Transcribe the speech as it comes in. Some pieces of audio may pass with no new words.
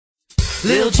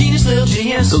Little genius, the little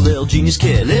genius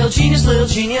kid. Little genius, the little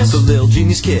genius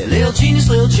kid. Little genius,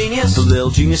 the little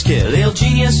genius kid. Little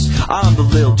genius, I'm the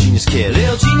little genius kid.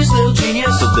 Little genius, the little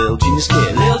genius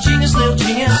kid. Little genius, the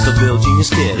little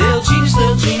genius kid. Little genius, the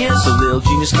little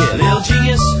genius kid. Little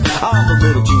genius, I'm the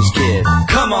little genius kid.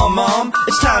 Come on, mom,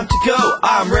 it's time to go.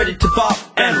 I'm ready to bop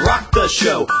and rock the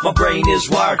show. My brain is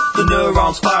wired, the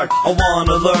neurons fired. I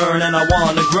wanna learn and I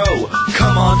wanna grow.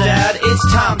 Come on, dad,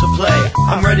 it's time to play.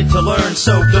 I'm ready to learn,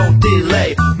 so don't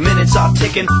delay. Minutes are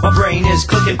ticking, my brain is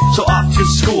clicking. So off to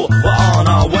school, we're on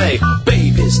our way.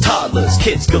 Babies, toddlers,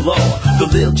 kids galore. The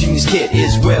little genius kid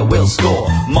is where we'll score.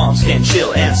 Moms can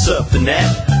chill and surf the net.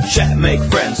 Chat, make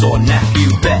friends, or nap, you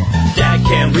bet. Dad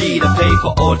can read a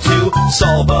paper or two.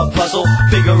 Solve a puzzle,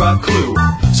 figure a clue.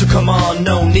 So come on,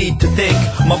 no need to think.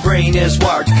 My brain is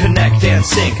wired to connect and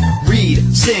sync.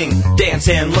 Read, sing, dance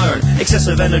and learn.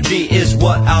 Excessive energy is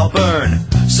what I'll burn.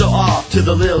 So off to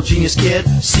the little genius kid.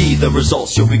 See the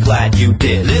results, you'll be glad you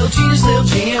did. Little genius, the little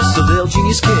genius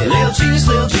kid. Little genius,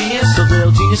 the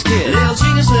little genius kid. Little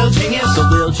genius,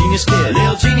 the little genius kid.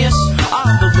 Little genius,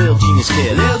 I'm the little genius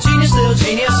kid. Little genius,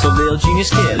 the little genius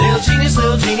kid. Little genius, the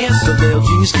little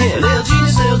genius kid. Little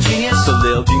genius, the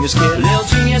little genius kid. Little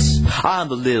genius, I'm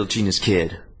the little genius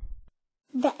kid.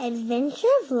 The adventure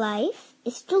of life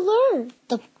is to learn.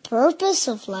 The purpose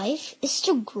of life is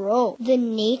to grow. The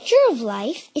nature of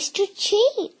life is to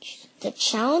change. The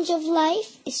challenge of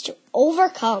life is to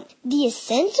overcome. The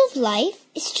essence of life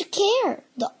is to care.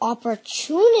 The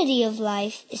opportunity of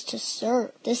life is to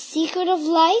serve. The secret of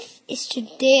life is to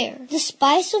dare. The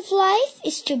spice of life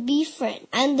is to befriend.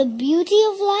 And the beauty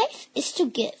of life is to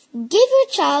give. Give your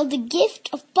child the gift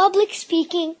of public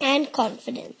speaking and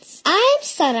confidence. I'm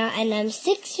Sana and I'm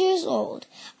 6 years old,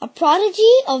 a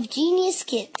prodigy of Genius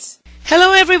Kids.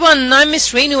 Hello everyone, I'm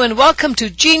Ms Rennu and welcome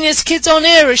to Genius Kids on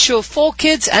Air, a show for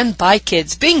kids and by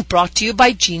kids, being brought to you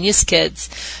by Genius Kids.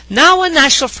 Now a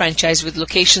national franchise with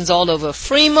locations all over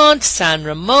Fremont, San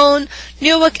Ramon,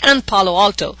 Newark and Palo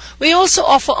Alto. We also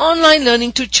offer online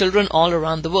learning to children all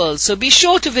around the world, so be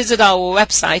sure to visit our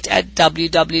website at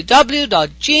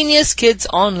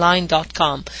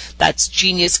www.geniuskidsonline.com. That's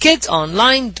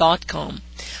geniuskidsonline.com.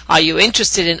 Are you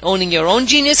interested in owning your own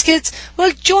Genius Kids?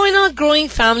 Well, join our growing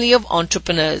family of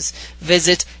entrepreneurs.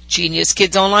 Visit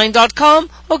geniuskidsonline.com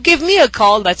or give me a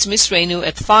call, that's Ms Rennu,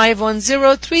 at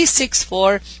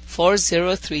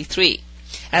 510-364-4033.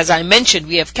 As I mentioned,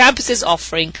 we have campuses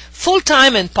offering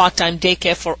full-time and part-time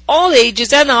daycare for all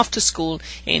ages and after school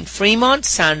in Fremont,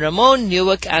 San Ramon,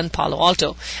 Newark, and Palo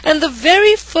Alto, and the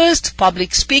very first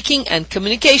public speaking and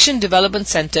communication development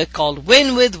center called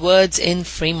Win with Words in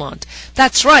Fremont.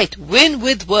 That's right, Win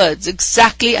with Words,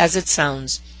 exactly as it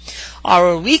sounds.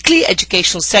 Our weekly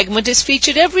educational segment is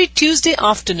featured every Tuesday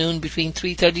afternoon between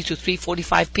 3:30 to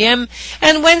 3:45 p.m.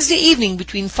 and Wednesday evening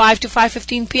between 5 to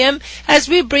 5:15 p.m. as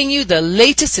we bring you the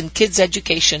latest in kids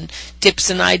education,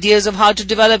 tips and ideas of how to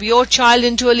develop your child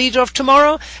into a leader of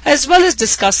tomorrow, as well as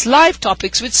discuss live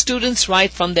topics with students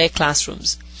right from their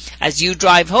classrooms. As you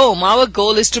drive home, our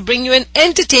goal is to bring you an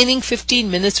entertaining 15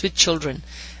 minutes with children.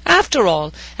 After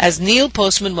all, as Neil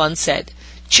Postman once said,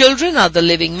 children are the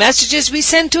living messages we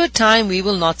send to a time we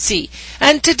will not see.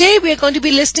 And today we are going to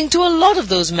be listening to a lot of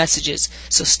those messages.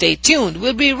 So stay tuned.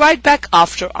 We'll be right back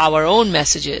after our own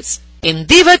messages. In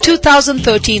Diva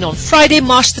 2013 on Friday,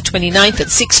 March the 29th at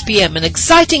 6 p.m. An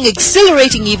exciting,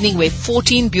 exhilarating evening where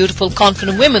 14 beautiful,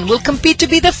 confident women will compete to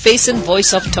be the face and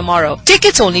voice of tomorrow.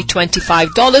 Tickets only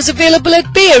 $25, available at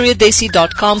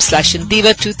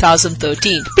bayareadesi.com/Indiva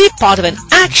 2013. Be part of an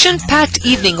action-packed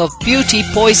evening of beauty,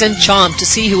 poise and charm to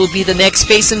see who will be the next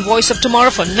face and voice of tomorrow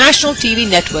for national TV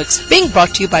networks. Being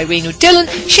brought to you by Rennu Dhillon,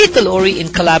 Sheet Lori in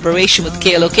collaboration with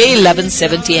KLOK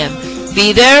 1170 AM.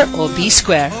 Be there or be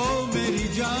square.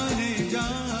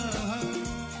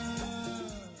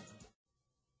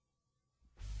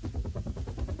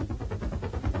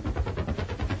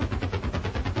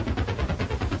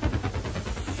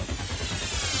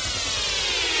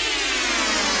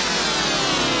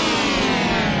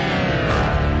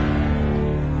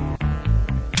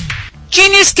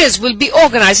 Genius Kids will be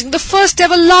organizing the first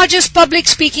ever largest public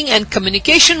speaking and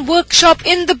communication workshop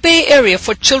in the Bay Area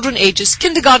for children ages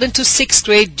kindergarten to 6th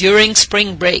grade during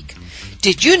spring break.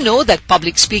 Did you know that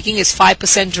public speaking is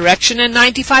 5% direction and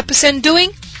 95%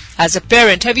 doing? As a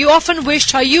parent, have you often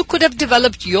wished how you could have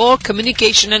developed your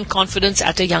communication and confidence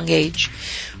at a young age?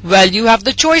 Well, you have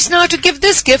the choice now to give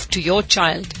this gift to your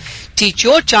child. Teach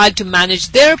your child to manage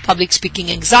their public speaking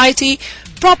anxiety,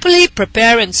 properly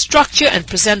prepare and structure and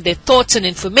present their thoughts and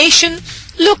information,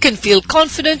 look and feel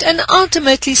confident, and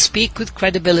ultimately speak with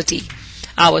credibility.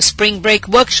 Our spring break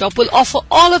workshop will offer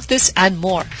all of this and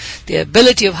more. The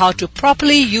ability of how to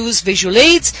properly use visual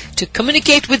aids to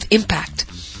communicate with impact.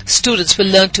 Students will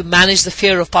learn to manage the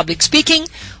fear of public speaking,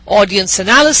 audience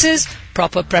analysis,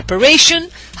 proper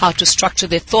preparation, how to structure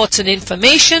their thoughts and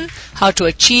information, how to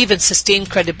achieve and sustain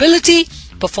credibility,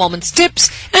 performance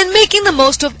tips, and making the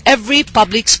most of every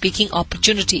public speaking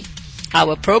opportunity.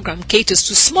 Our program caters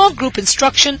to small group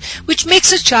instruction, which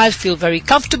makes a child feel very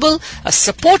comfortable, a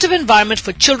supportive environment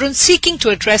for children seeking to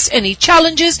address any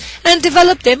challenges and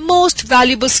develop their most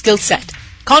valuable skill set,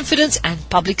 confidence and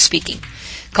public speaking.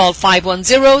 Call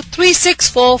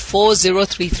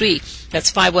 510-364-4033.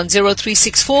 That's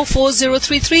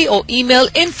 510-364-4033 or email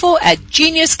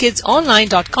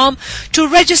info@geniuskidsonline.com to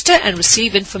register and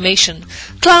receive information.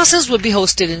 Classes will be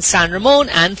hosted in San Ramon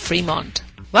and Fremont.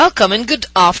 Welcome and good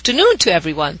afternoon to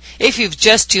everyone. If you've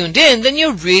just tuned in, then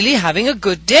you're really having a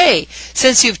good day,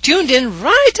 since you've tuned in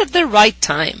right at the right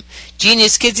time.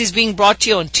 Genius Kids is being brought to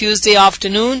you on Tuesday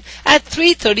afternoon at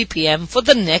 3:30 p.m. for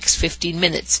the next 15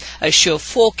 minutes. A show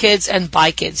for kids and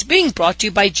by kids, being brought to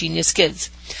you by Genius Kids.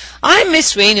 I'm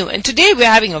Ms Rennu, and today we're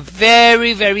having a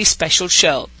very, very special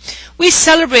show. We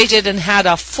celebrated and had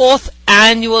our 4th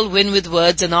annual Win with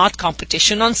Words and Art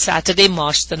competition on Saturday,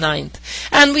 March the 9th.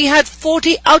 And we had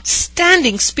 40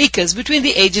 outstanding speakers between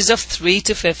the ages of 3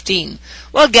 to 15.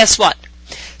 Well, guess what?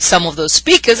 Some of those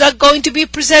speakers are going to be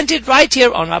presented right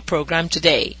here on our program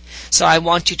today. So I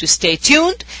want you to stay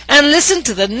tuned and listen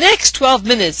to the next 12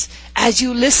 minutes as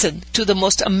you listen to the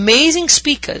most amazing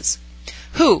speakers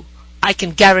who I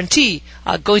can guarantee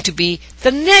are going to be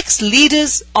the next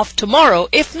leaders of tomorrow,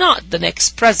 if not the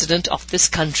next president of this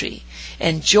country.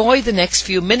 Enjoy the next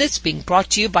few minutes being brought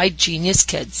to you by Genius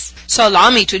Kids. So allow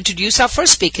me to introduce our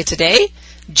first speaker today,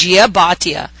 Gia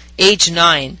Bhatia, age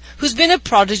 9, who's been a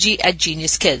prodigy at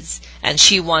Genius Kids, and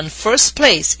she won first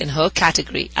place in her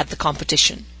category at the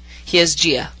competition. Here's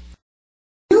Gia.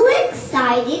 Are you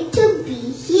excited to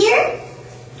be here?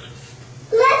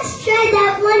 Let's try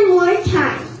that one more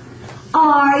time.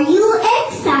 Are you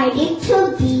excited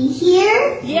to be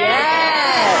here?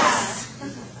 Yes!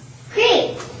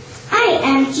 Great. I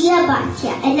am Gia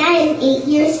Bhatia and I am 8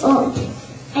 years old.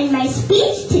 And my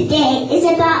speech today is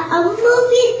about a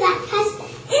movie that has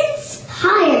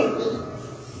inspired me.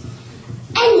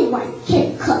 Anyone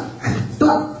can cook,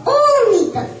 but only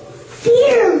the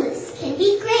fearless can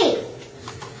be great.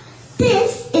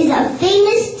 This is a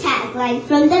famous tagline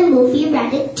from the movie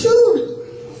Ratatouille.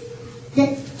 The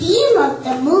theme of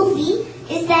the movie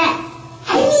is that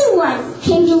anyone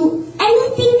can do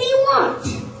anything they want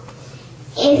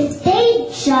if they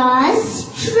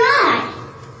just try.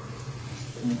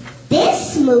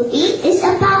 This movie is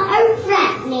about a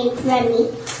rat named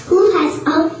Remy who has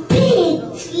a big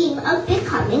dream of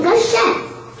becoming a chef.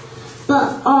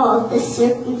 But all the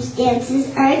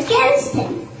circumstances are against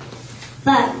him.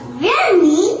 But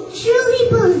Remy truly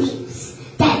believes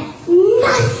that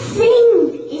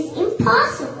nothing is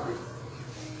impossible.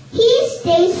 He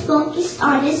stays focused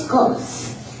on his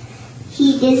goals.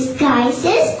 He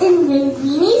disguises in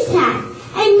Linguini's hat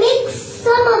and makes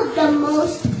some of the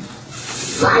most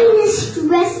finest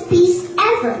recipes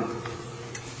ever.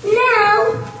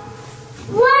 Now,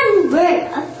 one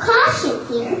word of caution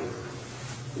here.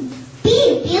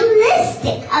 Be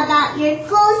realistic about your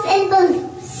goals and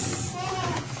beliefs.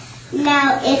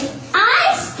 Now, if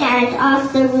I stand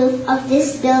off the roof of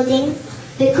this building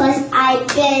because I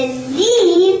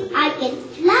believe I can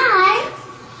fly,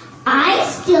 I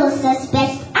still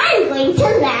suspect I'm going to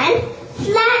land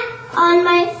flat on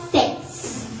my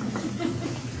face.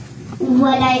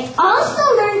 What I also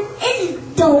learned is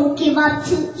don't give up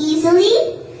too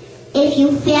easily. If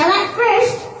you fail at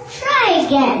first, try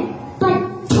again,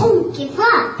 but don't give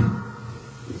up.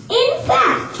 In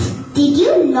fact, did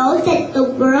you know that the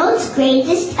world's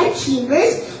greatest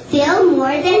achievers fail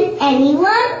more than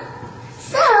anyone?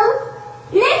 So,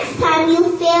 next time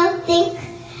you fail, think,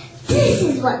 this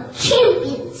is what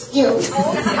champions do.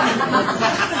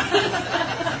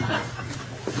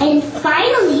 And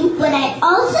finally, what I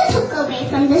also took away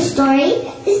from the story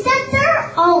is that there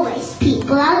are always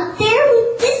people out there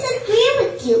who disagree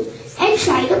with you and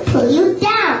try to pull you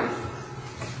down.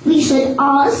 We should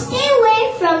all stay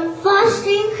away from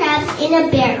fostering crabs in a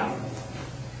barrel.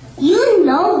 You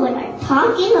know what I'm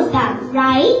talking about,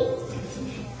 right?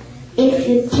 If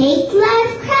you take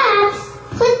live crabs,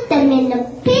 put them in a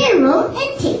barrel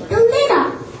and take the lid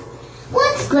off.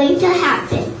 What's going to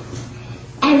happen?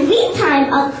 Every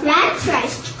time a crab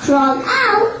tries to crawl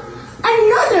out,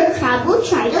 another crab will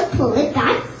try to pull it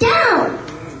back down.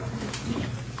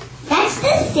 That's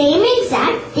the same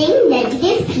exact thing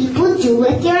negative people do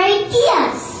with your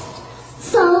ideas.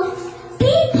 So,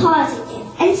 be positive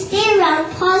and stay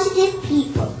around positive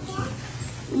people.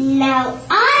 Now,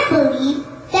 I believe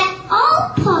that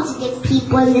all positive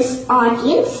people in this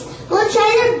audience will try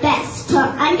their best to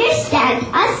understand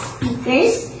us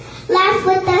speakers, laugh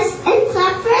with us, and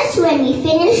clap for us when we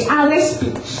finish our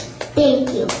speech.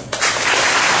 Thank you.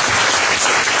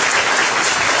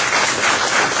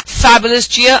 Fabulous,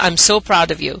 Gia. I'm so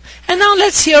proud of you. And now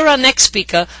let's hear our next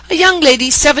speaker, a young lady,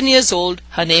 7 years old.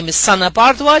 Her name is Sana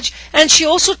Bardwaj, and she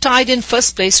also tied in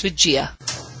first place with Gia.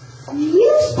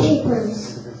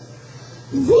 Newspapers.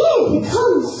 They have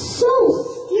become so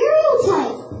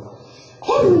stereotyped.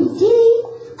 Every day,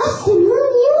 a similar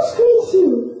news greets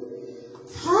you.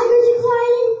 Tiger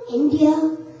decline in India,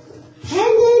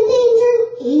 panda endangered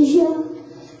Asia,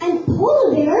 and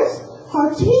polar bears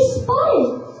hard to be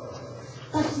spotted.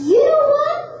 But you know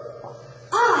what?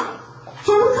 I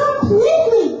have a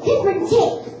completely different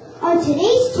take on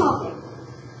today's topic.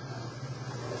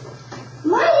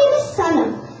 My name is Sana,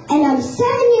 and I'm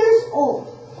 7 years old.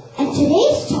 And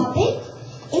today's topic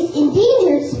is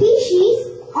endangered species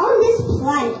on this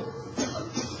planet.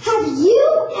 Have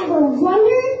you ever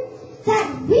wondered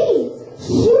that we,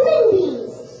 human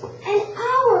beings, and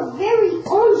our very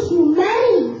own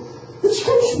humanity, which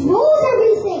controls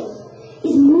everything,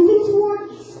 is moving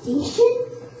toward extinction?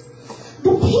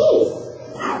 The pace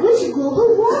at which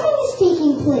global warming is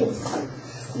taking place.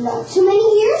 Not too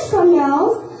many years from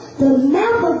now, the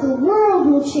map of the world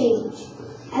will change,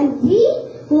 and we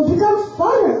will become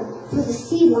fodder for the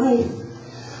sea life.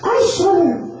 I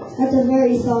shudder at the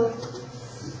very thought.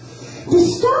 The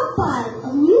stockpile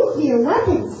of nuclear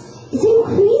weapons is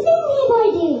increasing day by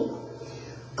day.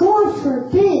 God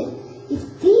forbid,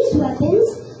 if these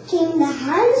weapons came in the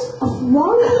hands of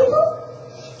wrong people,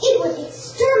 it would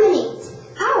exterminate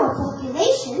our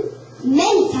population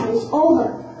many times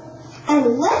over.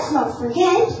 And let's not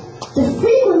forget the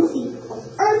frequency of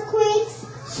earthquakes,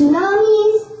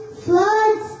 tsunamis,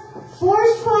 floods,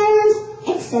 forest fires,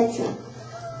 etc.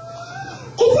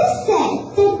 It is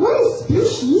said that when a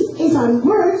species is on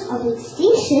verge of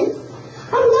extinction,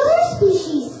 another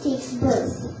species takes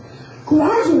birth.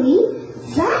 Gradually,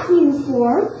 that new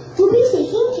form will be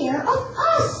taking care of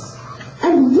us,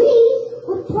 and we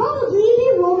would probably be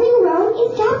roaming around in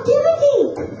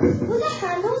captivity with a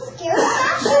handle scare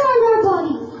slasher on our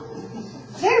body.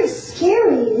 Very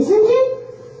scary, isn't it?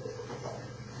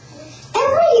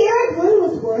 Every year at Learn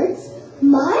with Words,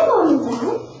 my mom and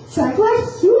dad try to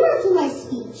add humor to my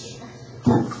speech.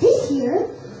 But this year,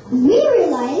 we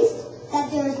realized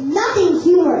that there is nothing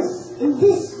humorous in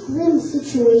this grim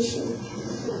situation.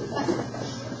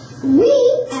 We,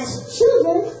 as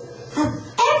children, have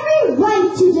every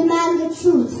right to demand the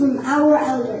truth from our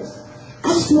elders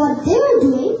as to what they are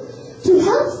doing to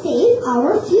help save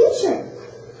our future.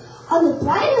 On the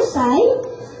brighter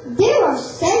side, there are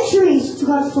centuries to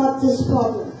confront this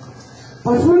problem.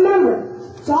 But remember,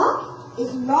 talk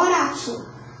is not action.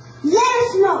 Let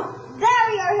us not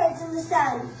bury our heads in the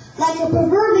sand like a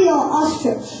proverbial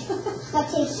ostrich, but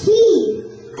take heed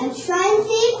and try and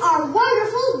save our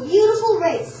wonderful, beautiful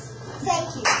race.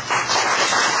 Thank you.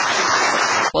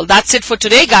 Well, that's it for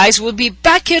today, guys. We'll be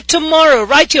back here tomorrow,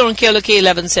 right here on KLOK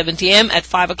 1170 AM at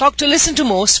 5 o'clock to listen to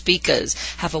more speakers.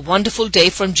 Have a wonderful day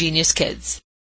from Genius Kids.